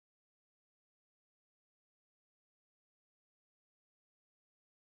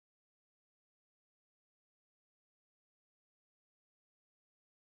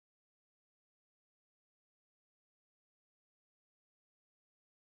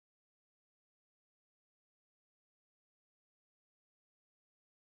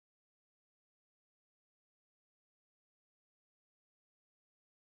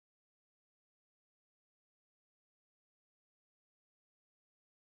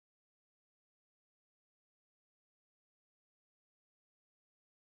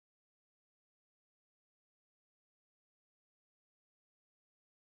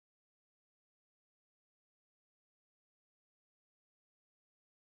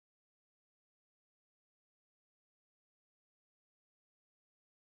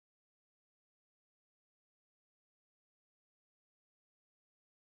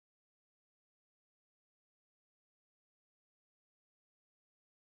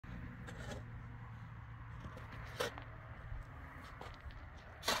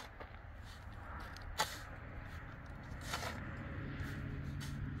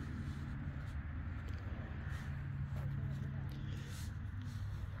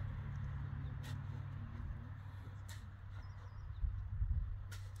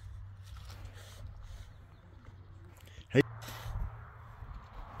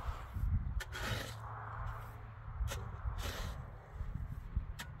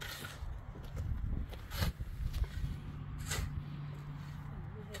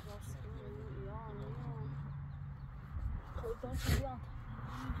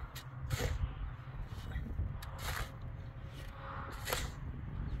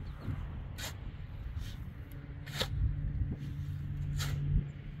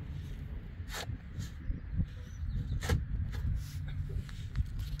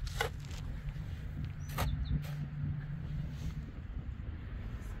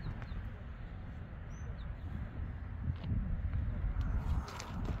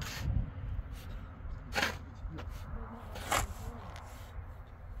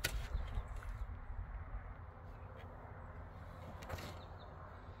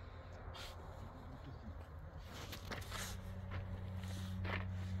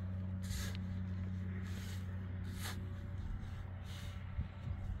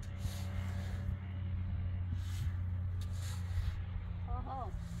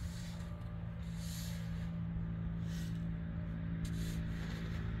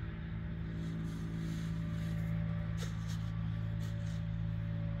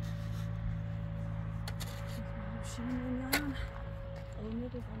Düşünmüyorum.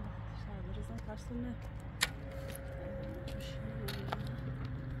 Olmuyoruz ama sağlarızdan karşısında.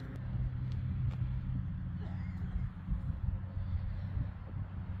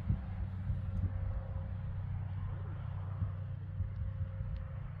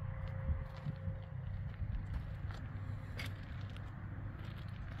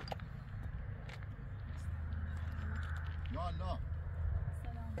 Ya Allah.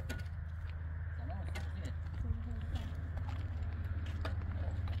 Selam. Selam.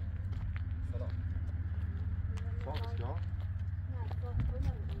 Selam. Bak ya.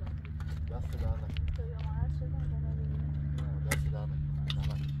 Dest ilerle. Dest ilerle.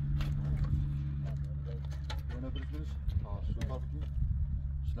 Tamam. Öyle bir giriş. Şu bakayım.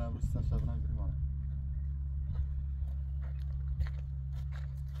 Şuraya bir sen şabına gireyim bana.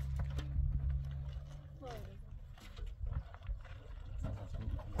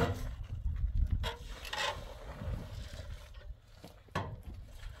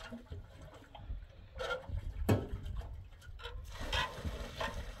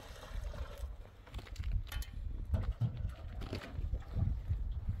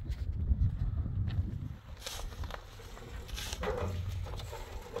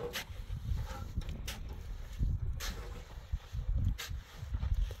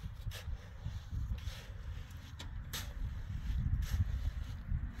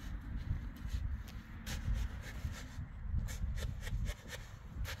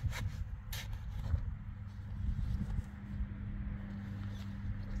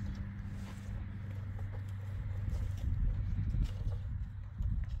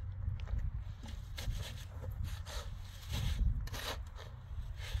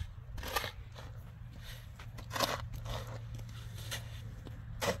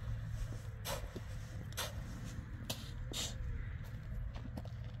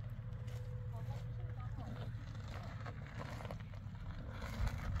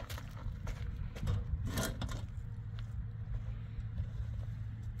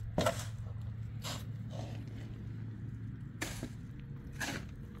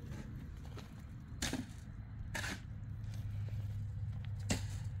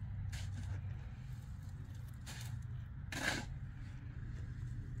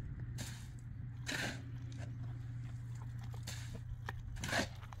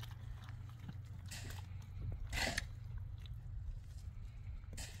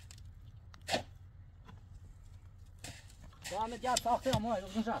 Ahmet gel tahtaya ama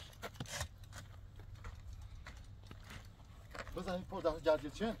uzun şart. Biz hem portakal geldi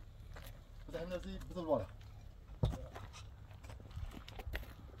için. Biz hem nerede bizim var.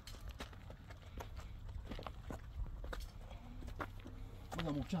 Biz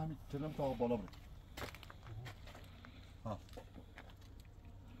hem uçağımı tırnağım tağı bağla bırak. Ha.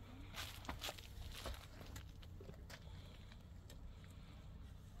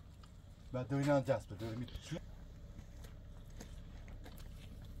 Ben de oynayacağız. Dövümü tutuyor.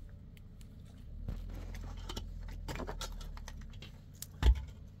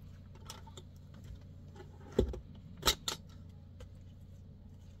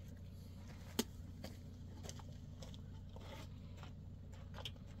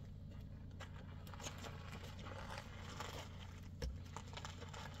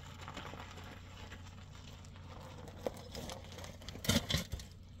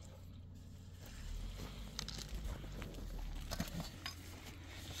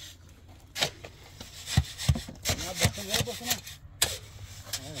 Bakın ya bakın ha.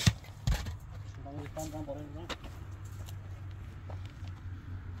 Evet. Şuradan bir tane buraya gidelim.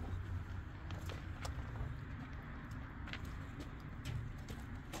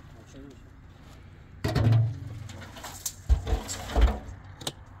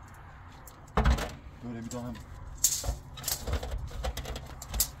 دارم.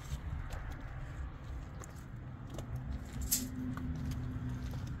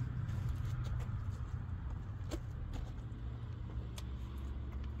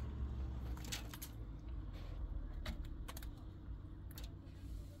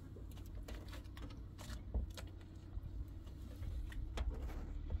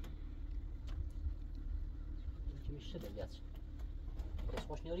 میشه دیگه گس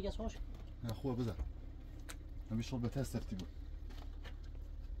خوش نیاری گس خوش نه خوبه بزن همین شغل به تست افتی بود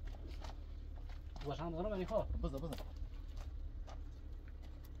باشه هم دارم میخوام بزن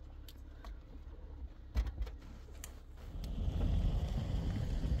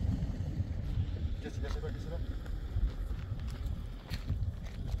کسی بر کسی نه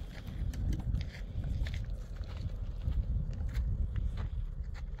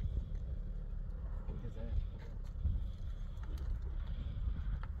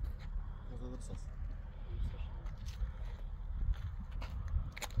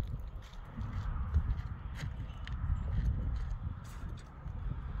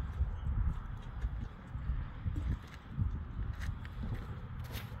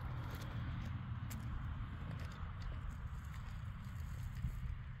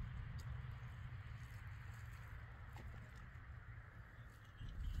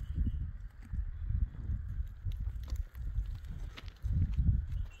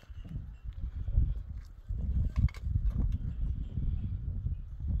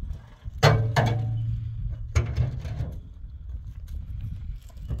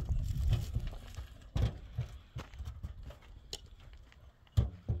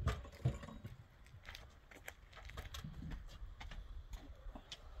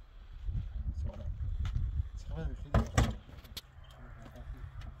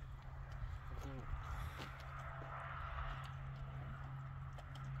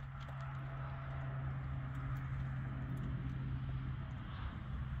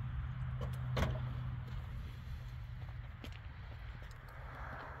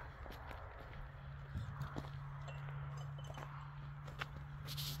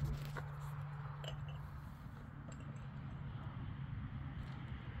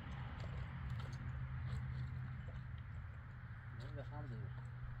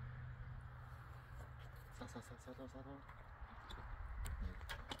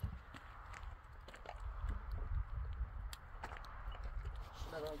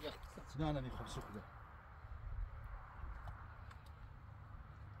خب سخته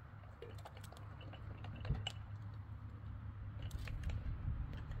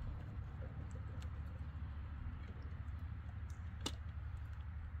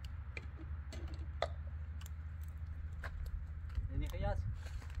یعنی خیات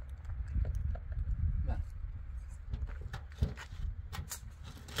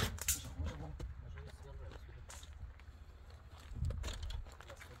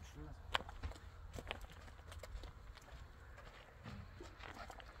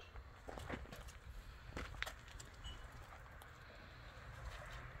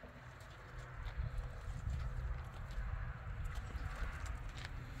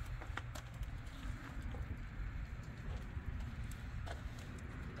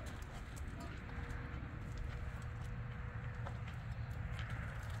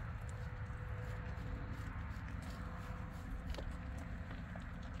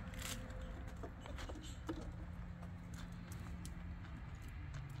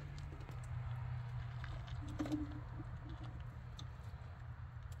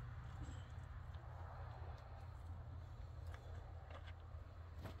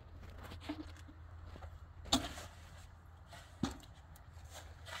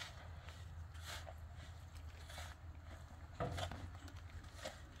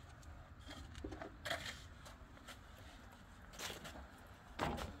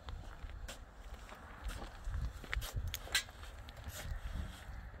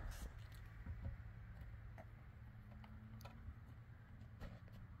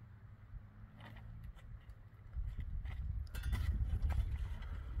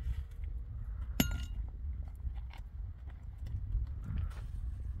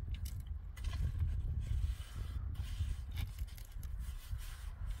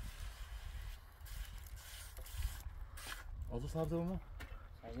آزو سبزه بومه؟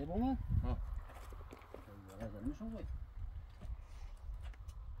 سبزه بومه؟ ها برای زنیشون باید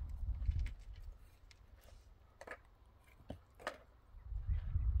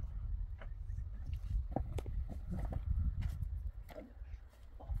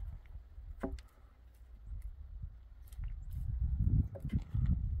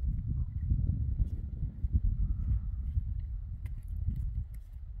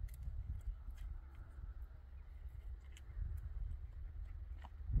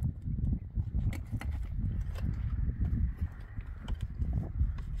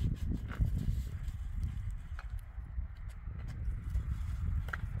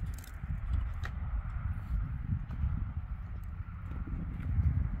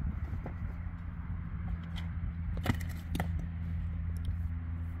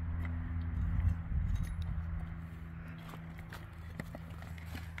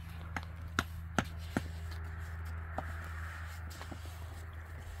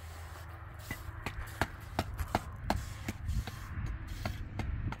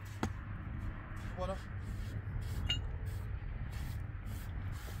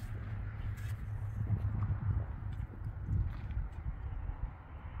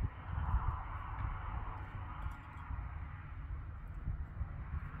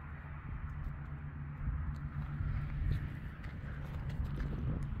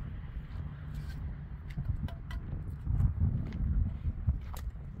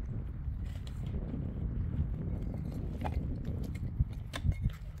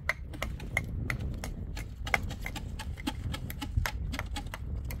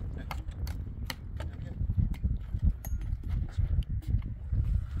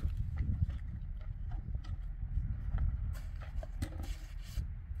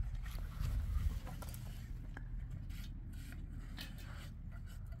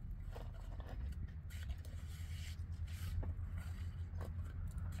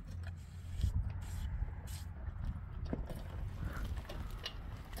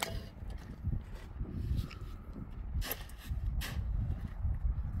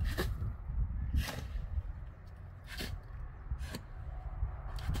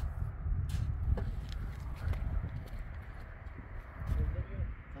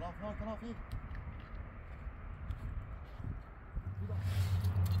رفیق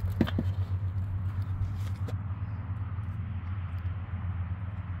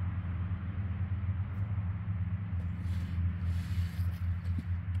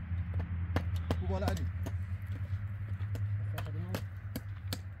بو بالا علی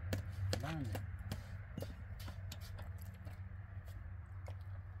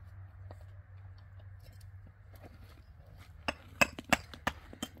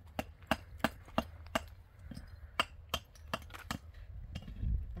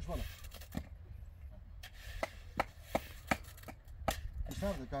خوش بالا خوش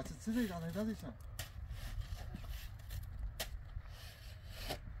نرده گرچه چی دید آنه دادیشم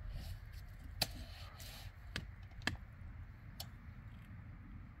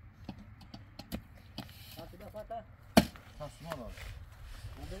تصمیم آن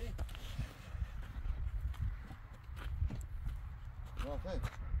رافع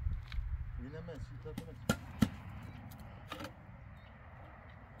اینه من چی تا کنه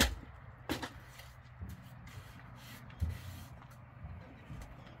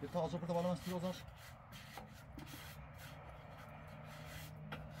bir taze burada bana istiyorlar.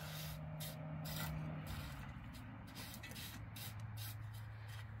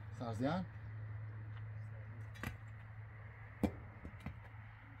 Sarziyan.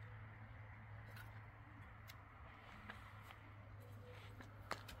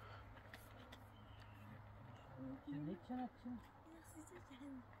 Ne çanakçı? Size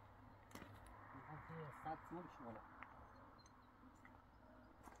gelin. Saat mı şu ola?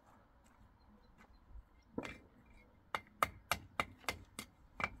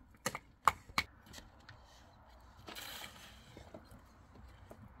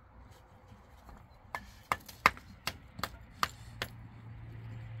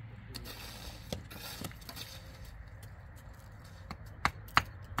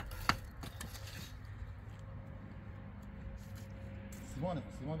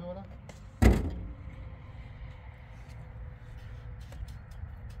 سیمان بیا بالا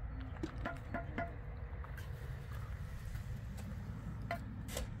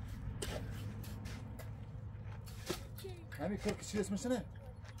همین کار که چی اسمش نه؟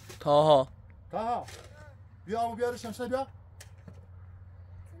 تاها بیا امو بیار شمشای بیا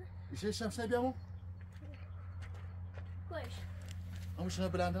ایشه شمشای بیا امو Koş. امو شنو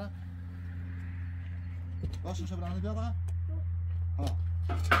بلنده نه؟ باش شنو بلنده بیا بقى ها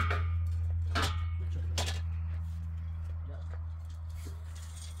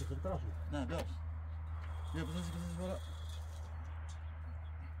نه بیا بیا بزنش بالا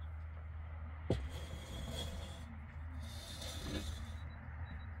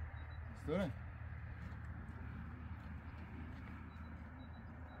استوره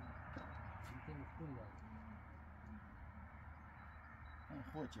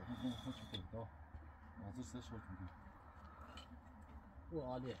خودشه خودشه کنید حاضر سرش خود کنید او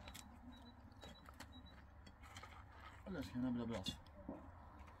عالیه بلاش که نه بلا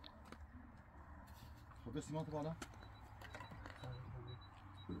خب بسیم آن تو بالا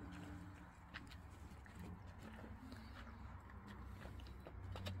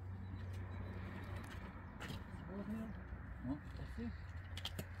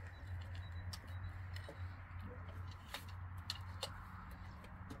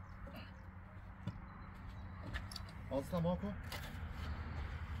Ağzına Marco.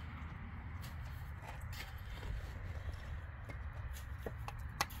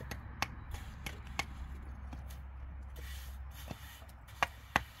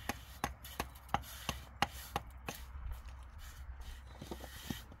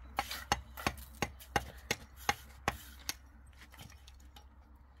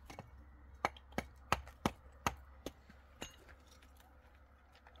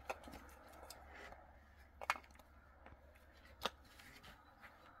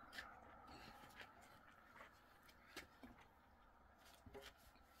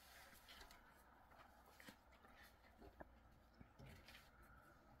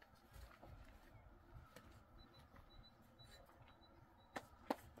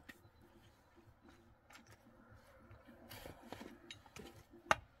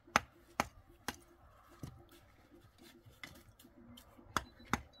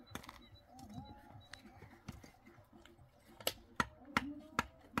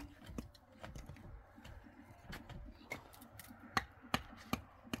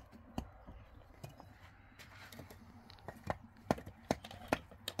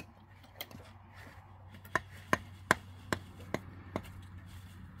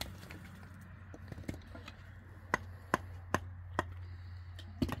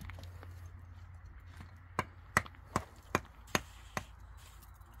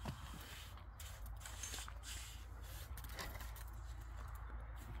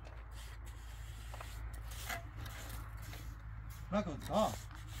 نکن ها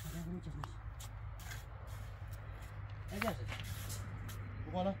نگرسید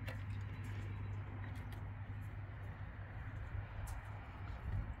بکنم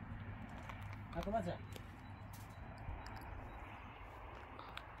نکن بچه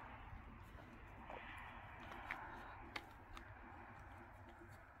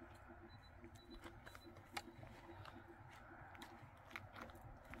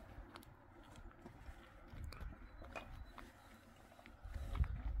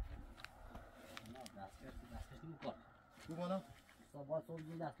بکنم صبح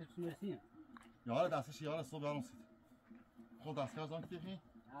یه دستش میرسیم یاره دستش یاره صبح یارم سید خود دستگاه زن که خیلی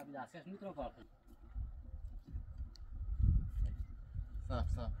نه بی دستش میتونم کار کنم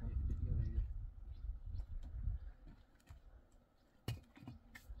صف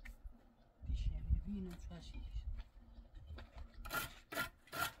دیشه میبینم چشیش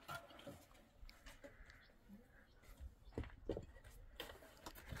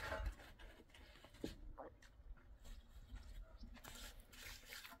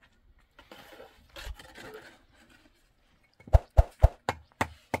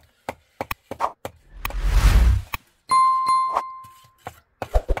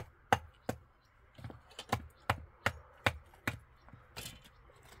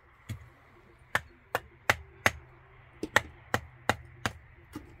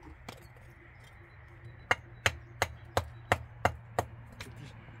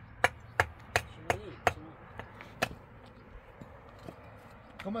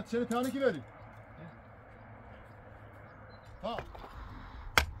Come çeni tane ki vereyim. Ha.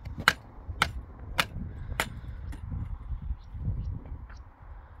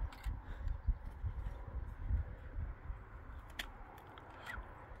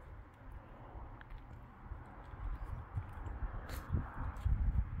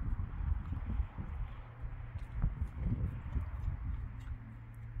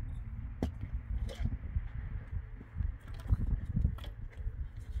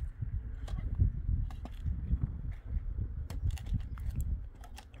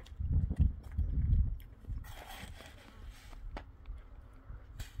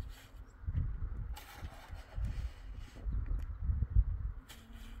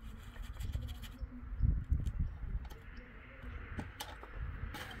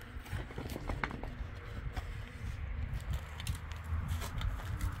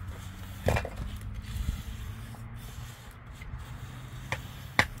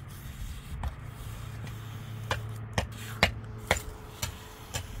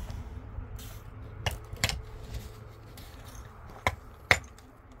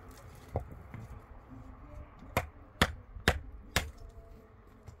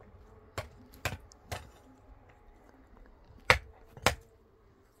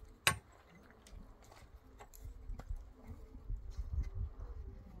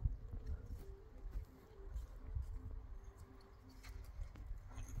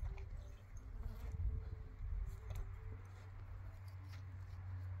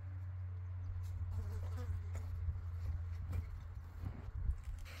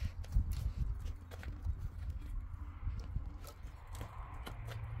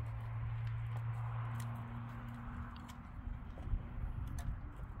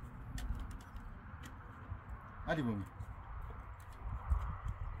 Hadi bumi.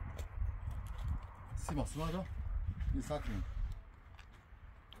 Simas var da. Bir saklayın.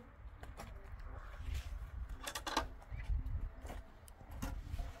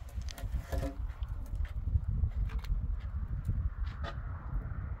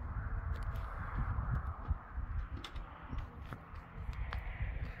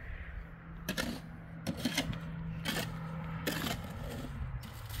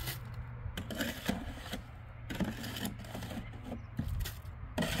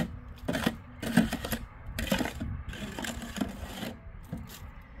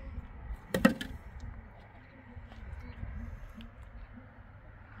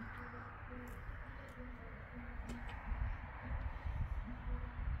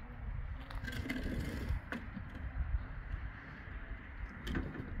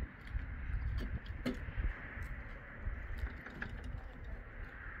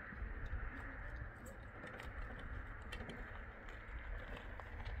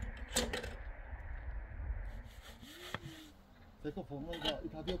 Teko formu da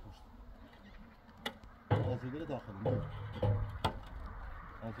itabiye koştu. Azılı daxili.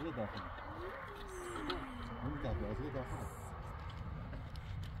 Azılı daxili. Bunu tabi azılı daxili.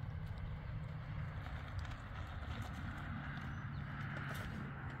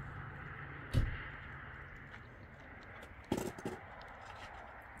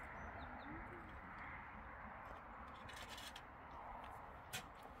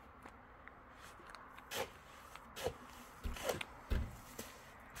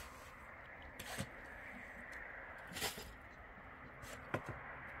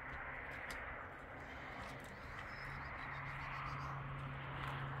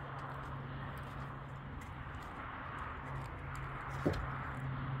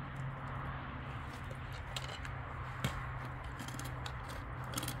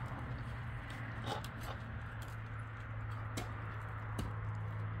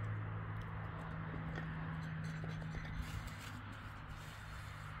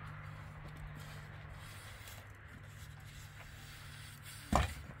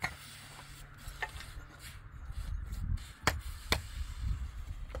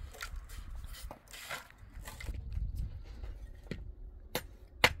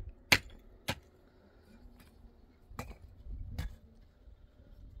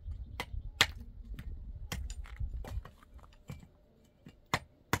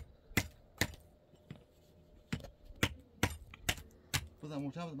 بزن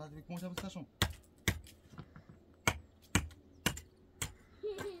محکم بزن بعد محکم بزنشون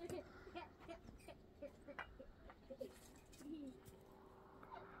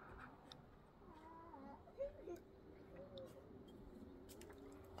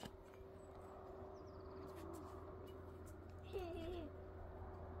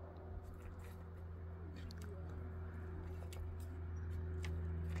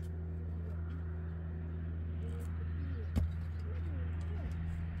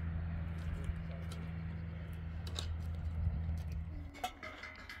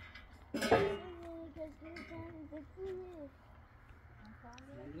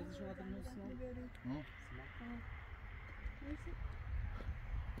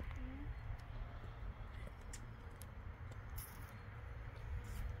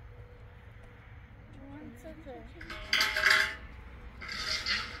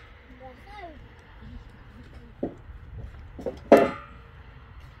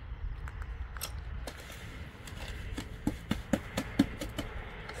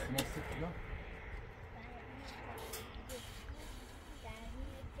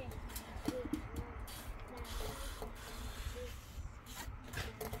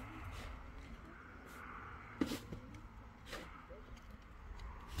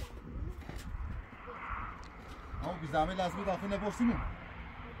زمین لازمی داخل نباشیم.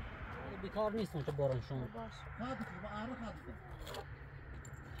 بیکار نیستم تو بارانشون. باش. نه دیگه با عرق ندیدم.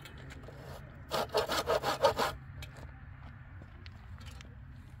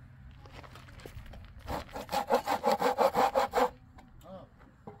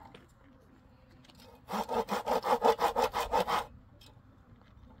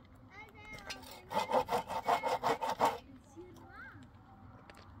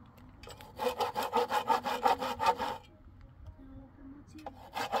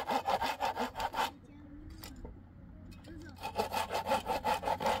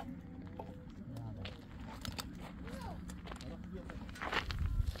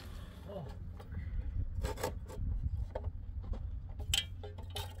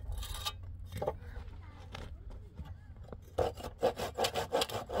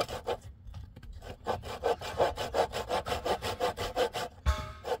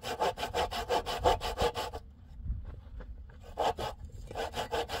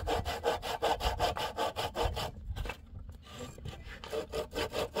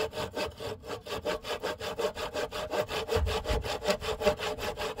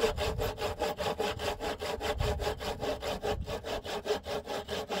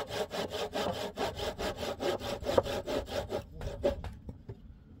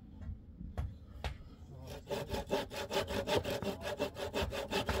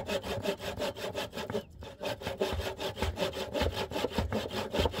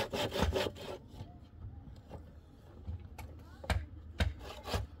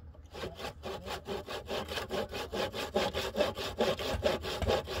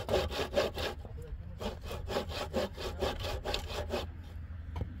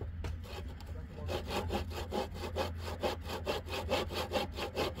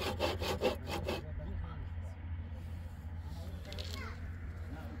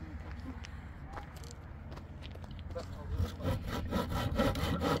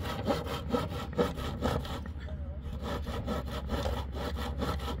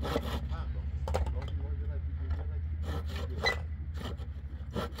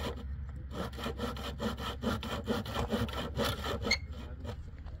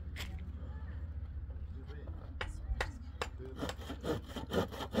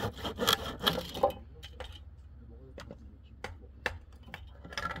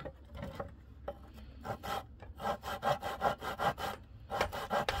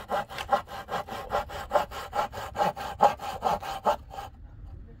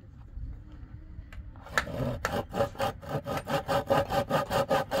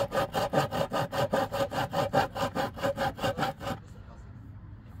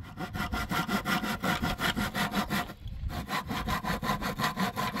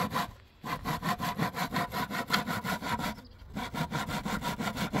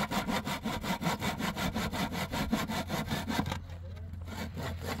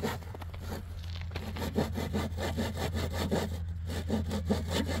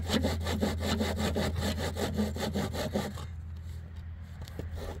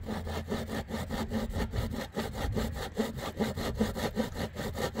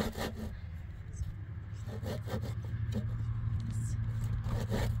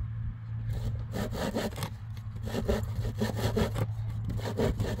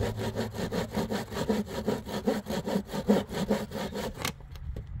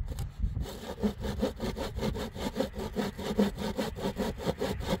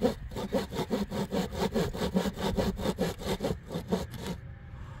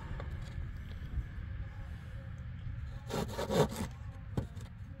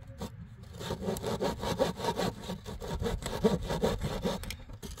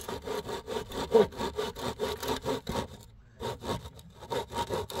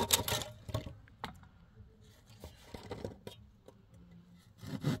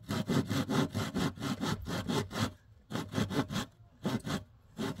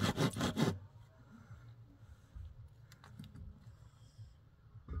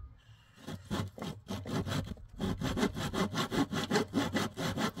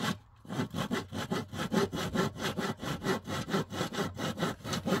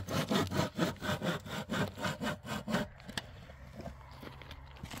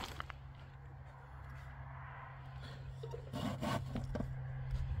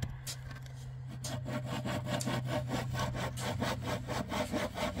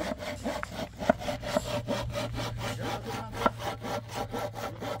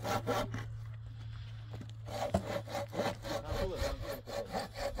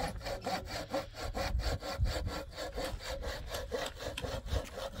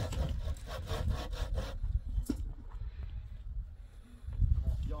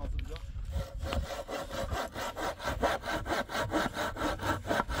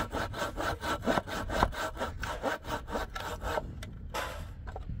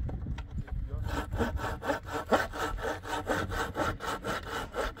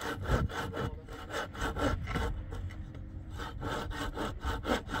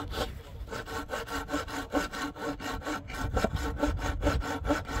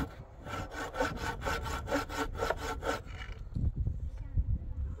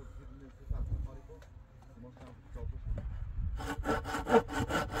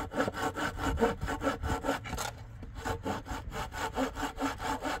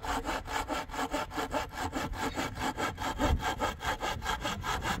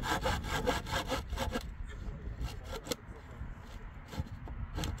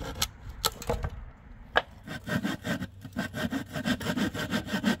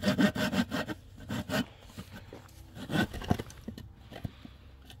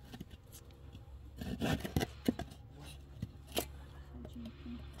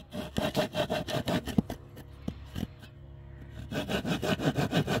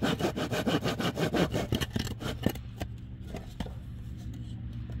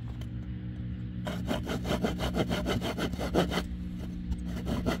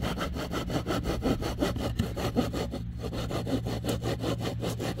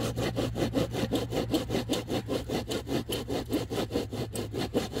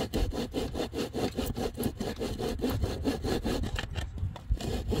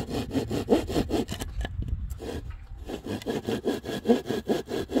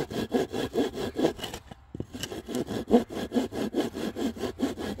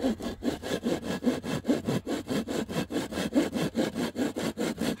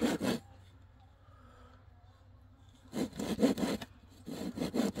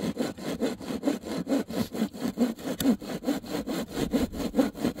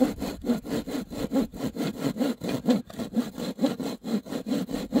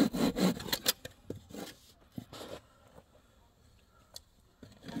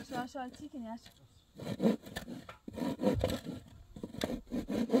 Aşağı çekin ya.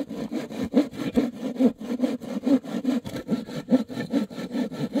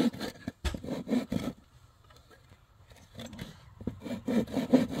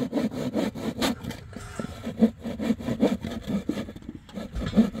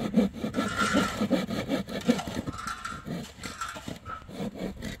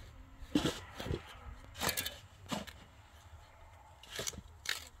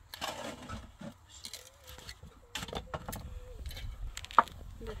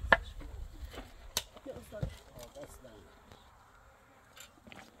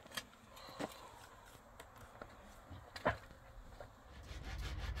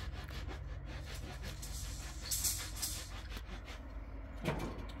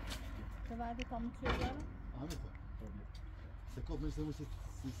 بعد كم تشوفها؟ عملتها. سكوب من سوي سي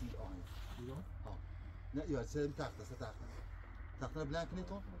ايوه. لا ايوه سلم تحت بلانك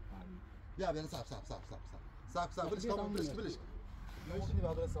نيتو. يا بينا صعب بلش نوصلني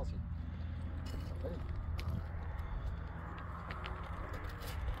بعد الاساسي.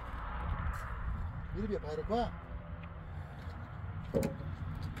 مين بيا بايركوا؟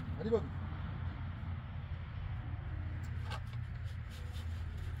 هني بابي.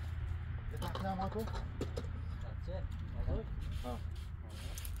 تحتنا معكم؟ ها.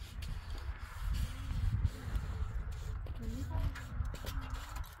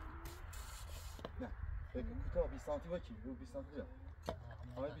 لا هيك كتاب 20 سنتي وكي هو 20 سنتي لا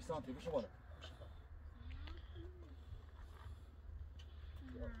هاي 20 سنتي بشو بالك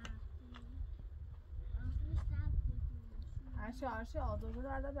عشا آدوزه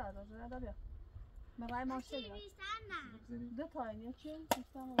در بیا مقای ماشه بیا ده تاین یا چی؟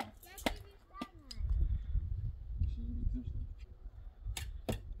 بیستم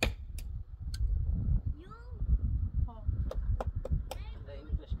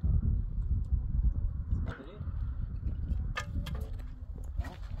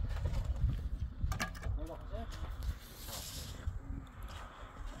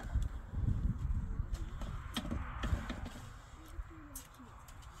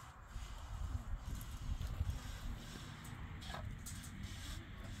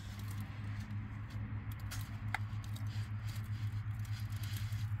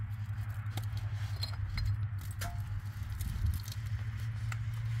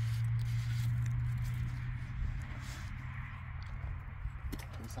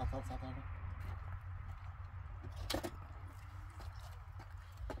ساعت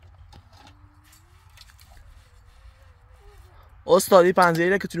استادی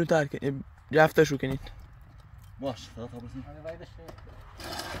پنجره که تونو ترک رفتش رو کنید باش خلاص خلصنا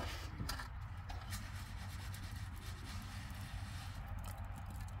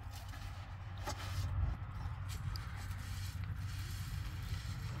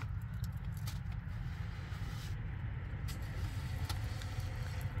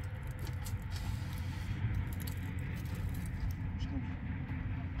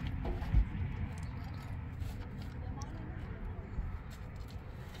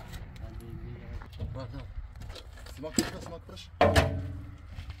سماك فرش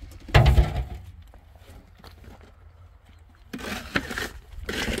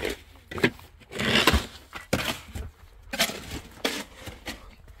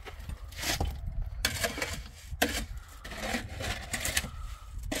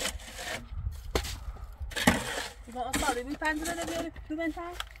با اصابی بی پنجره رو بیاری تو بنتر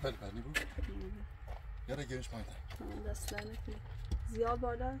بله نگو یاره گیرش پایین دست لعنت زیاد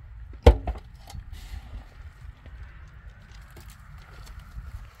بالا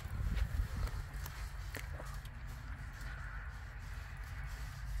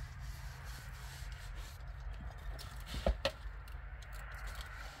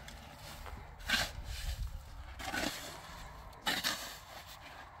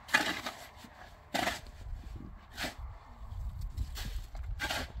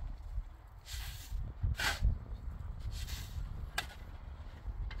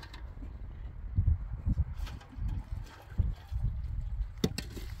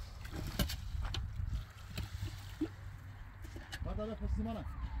بخشی منه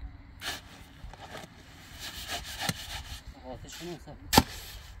آتش کنم سب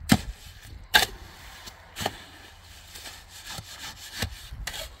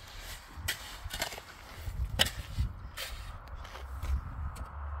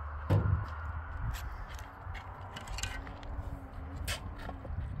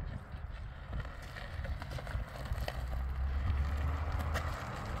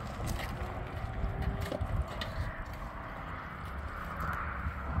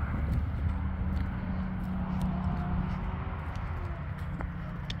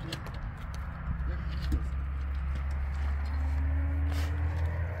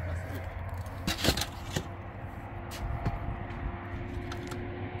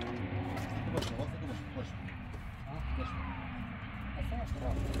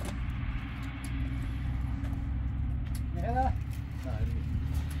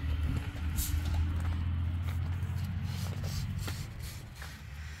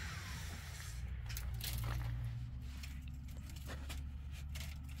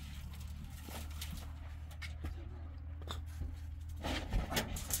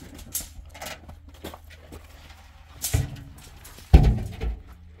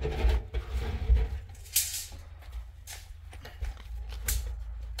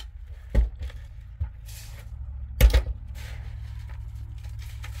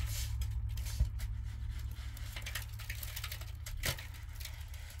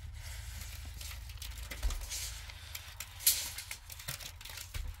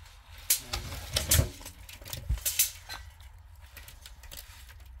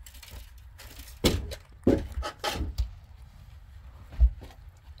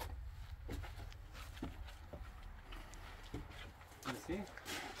Sí.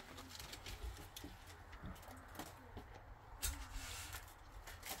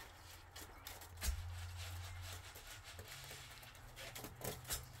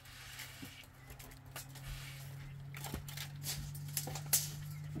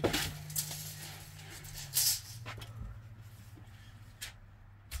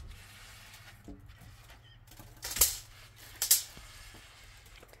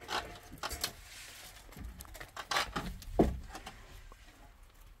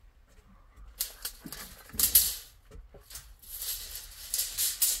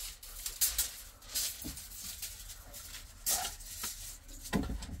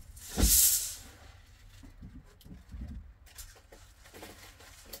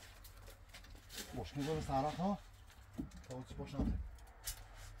 میذاره سرات ها تا چی باشم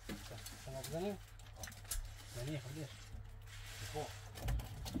شما بزنیم یعنی خودش خب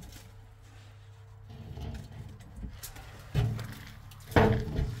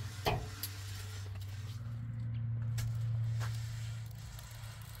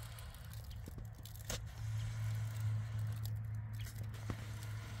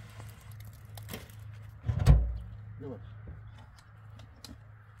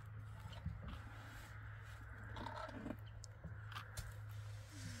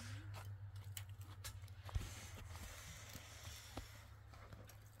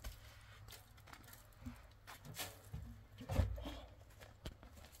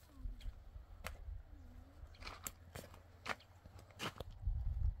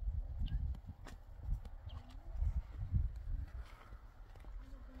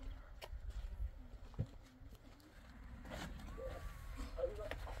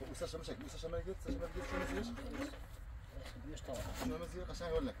استشم گیر شو بیش تا شو مزیر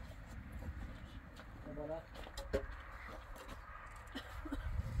قشنگ ولا بالا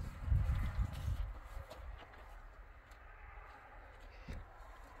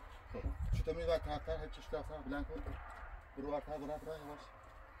شو تمرین وقت هفتر هیچ چیز دفتر بلند کن برو وقت برو یواش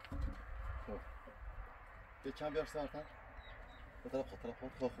خب یک کم بیار سرتر به طرف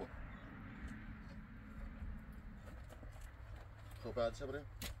خود خب بعدش بریم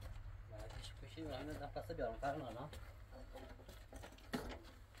بعدش بشیم و همه نفسه بیارم فرق نه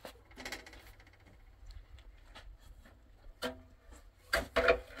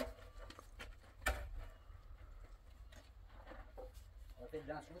آره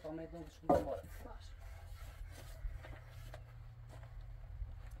جان شما تا میدون شما باره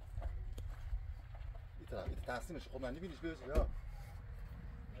این تقسیمش خب من نمی‌بینیش بیاش یا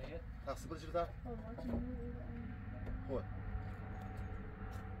تقسیم بده چی در خب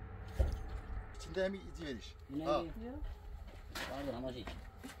içinde hem izi veriş. Ne? Ha. Pardon ama şey.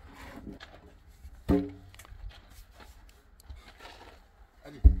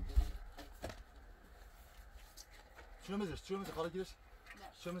 Hadi. Şunu mu kara giriş.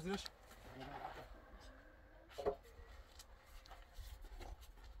 Şunu mu giriş.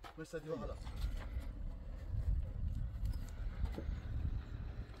 Mesela diyor hala.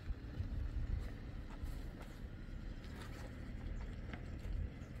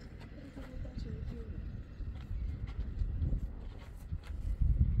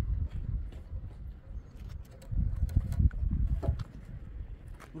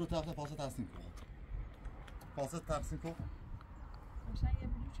 برو طرف پاسو تقسیم کن پاسو تقسیم کن روشن یه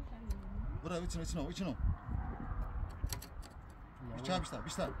بلوچه خیلی برو ایچنو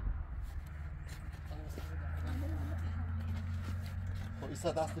بیشتر خب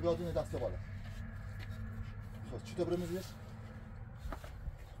ایسا دست بیاد این دست بالا خب چی تو برو میزیش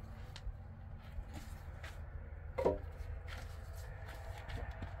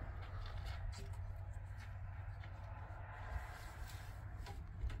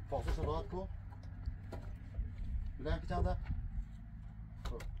پاسوش رو راحت کن بلنگ چنده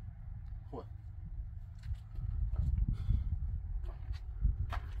خوبه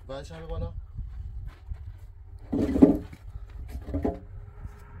بعدش هم بالا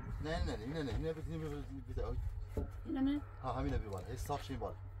نه اینه بیده اینه ها همینه بی بالا حساب شیم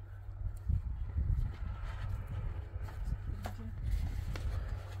بالا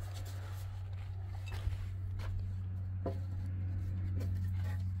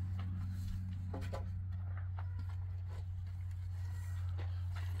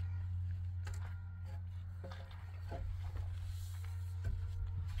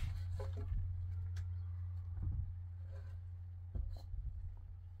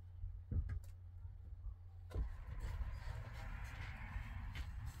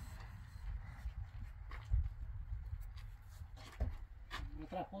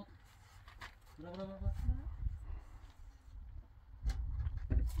طرف خود برو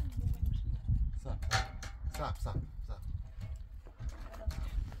سب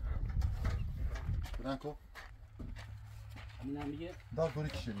بلند کن همین هم میگه دار بوری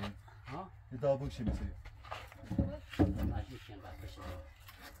کشه میگه ها؟ یه دار بوری کشه میگه مجبور کن بس بشه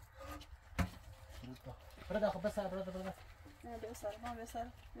برو داخل بسر برو نه بسر ما بسر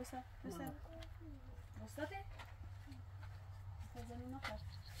مستطه تازنی نخور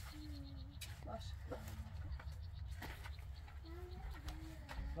باش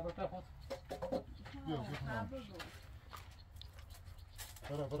برو طرف خود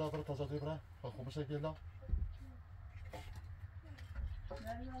برو تازه توی برای خوب بشه گلا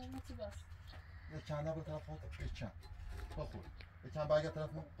نه چی باش یک چند برو طرف خود یک چند بخور یک چند برگرد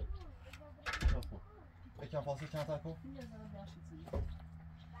طرف ما بخور یک چند فاصله چند طرف کن یه ذره باشید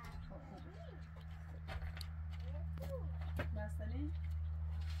بستنی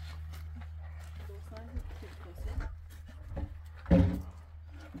دوستان کسی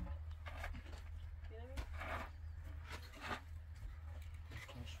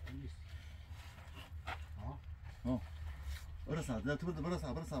برسان ده تو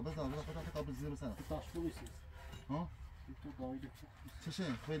برسان قبل زیر برسان تاش پولیسی ها تو داوید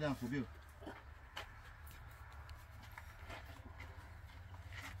چشه خیلی هم خوبیه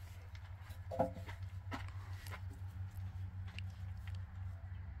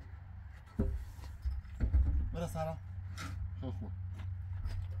برسان خوب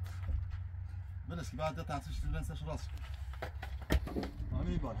بلش که بعد تحصیلش تو لنسش راست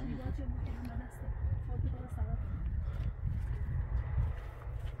همین بار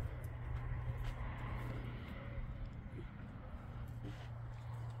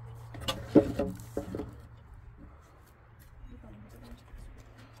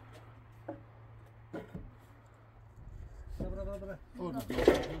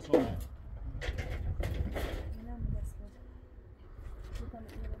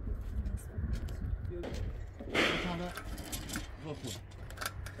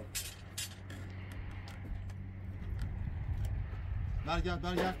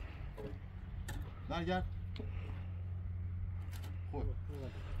برگرد خوب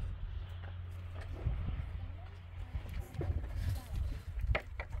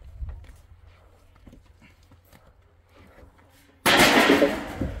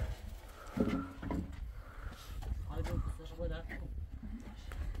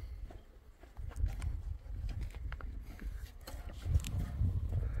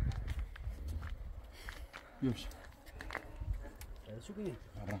Już.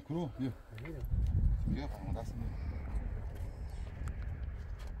 Dobra, kuru, już. Ja pan da sobie.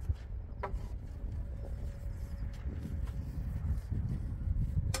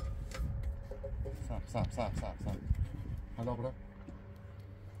 Sam. Ha dobra.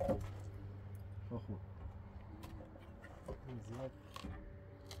 Chodź.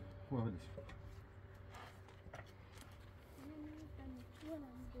 Chodź.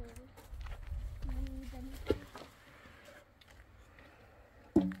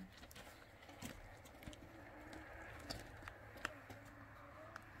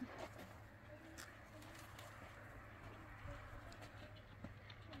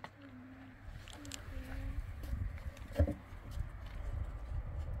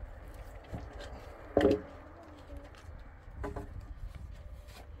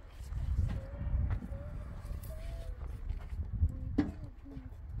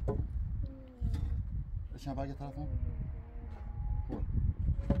 بشن برگه طرفم خور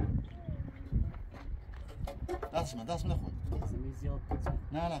دست من نخور زمین زیاد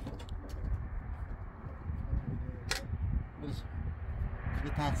نه نخور برش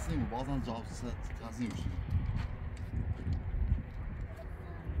یه تقسیم بازم جواب تقسیم میشه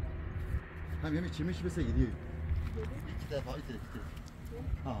هم یه چی میشه بسه گیری دفاعی تره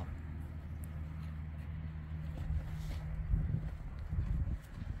ها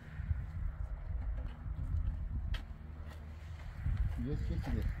یه چی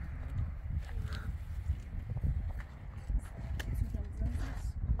دیگه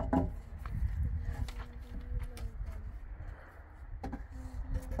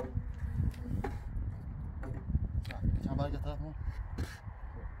بشن برگه طرف ما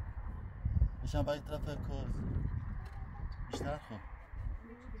بشن برگه طرف کار بیشتر خون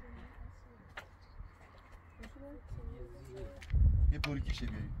یه بوری کشه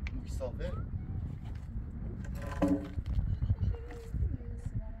بیاریم موکی صافه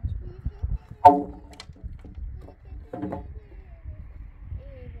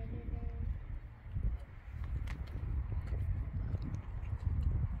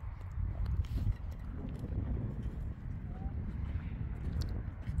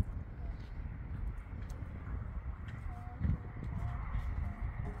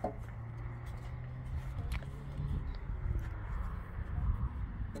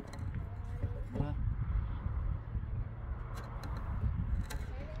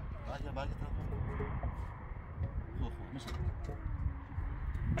برگه طرف خوب میشه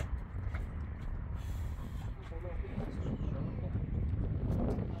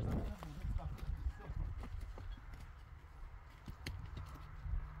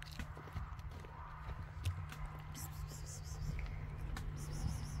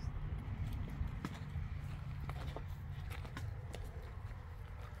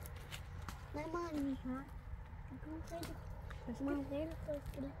Namaani ha. Man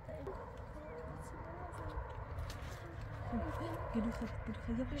خیلی خوش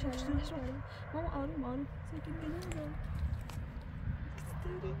گلو خود یه ماما آروم ساکت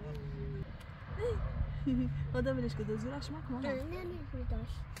گلو خدا بلش که زورش مک ماما نه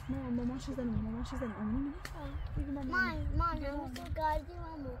نمیداش ماما چیز داریم آمونی میگه من تو گاردی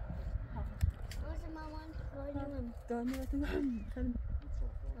مامو مامان گاردی مامو خیلی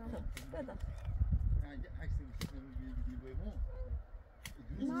بدم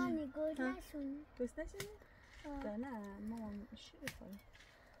مامی گوشتشون گوشتشون؟ نه مامان شیر خواهی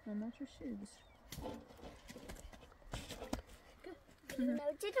مامان چون شیر دوست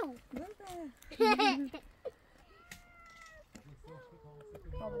چطور؟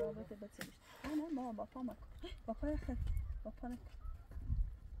 بابا رابطه بسیارش نه ماما با پا مکن با پای خود با پا نکن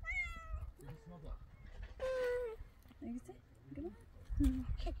نگیسته؟ گلو؟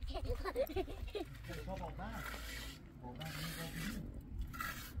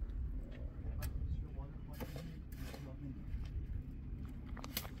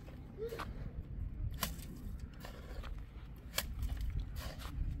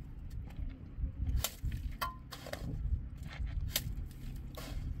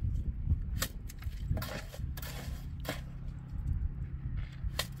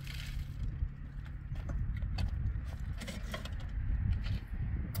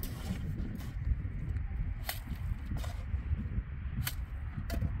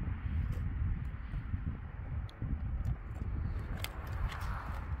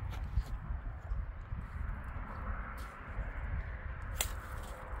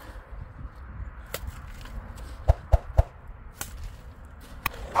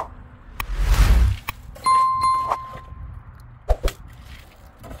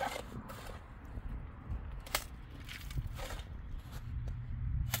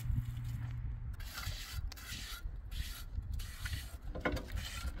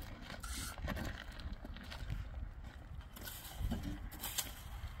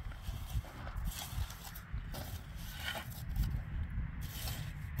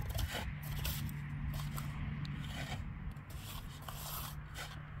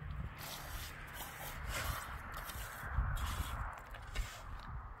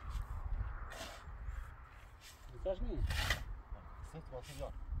 Estás bem? Sim, você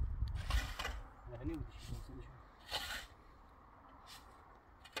já. É nem o deixa.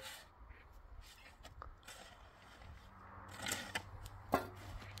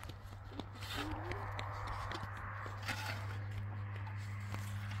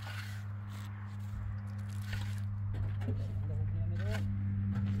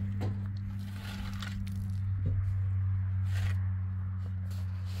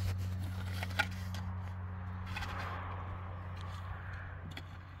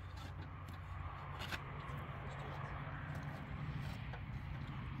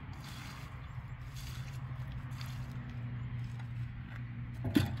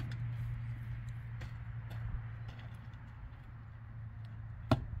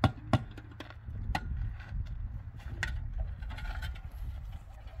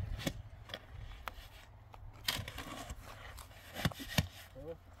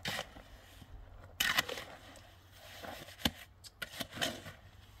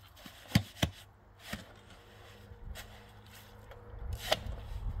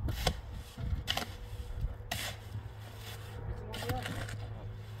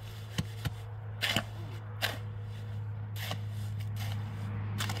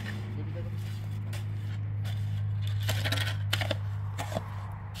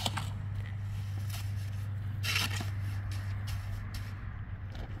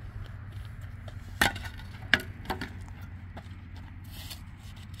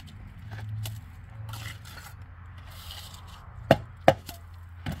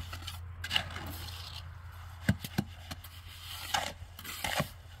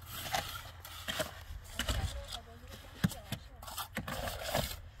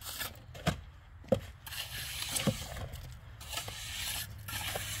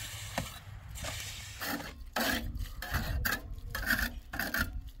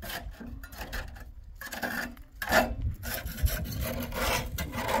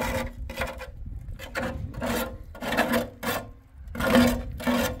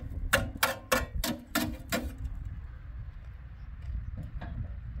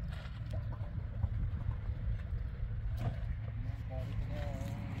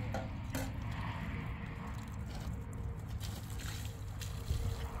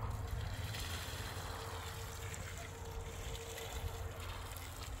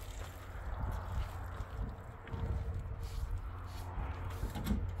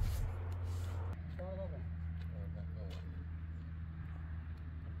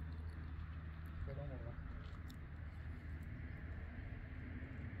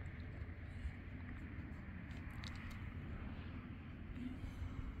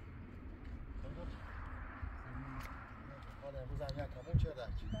 امروز هم تموم کرده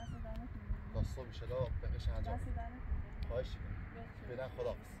تا صبح انشالله بقیش انجام خواهش فعلا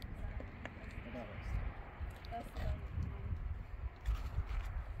خداحافظ.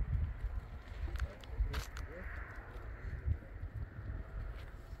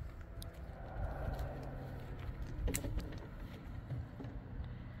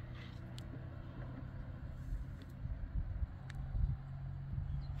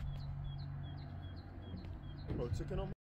 Roqiyya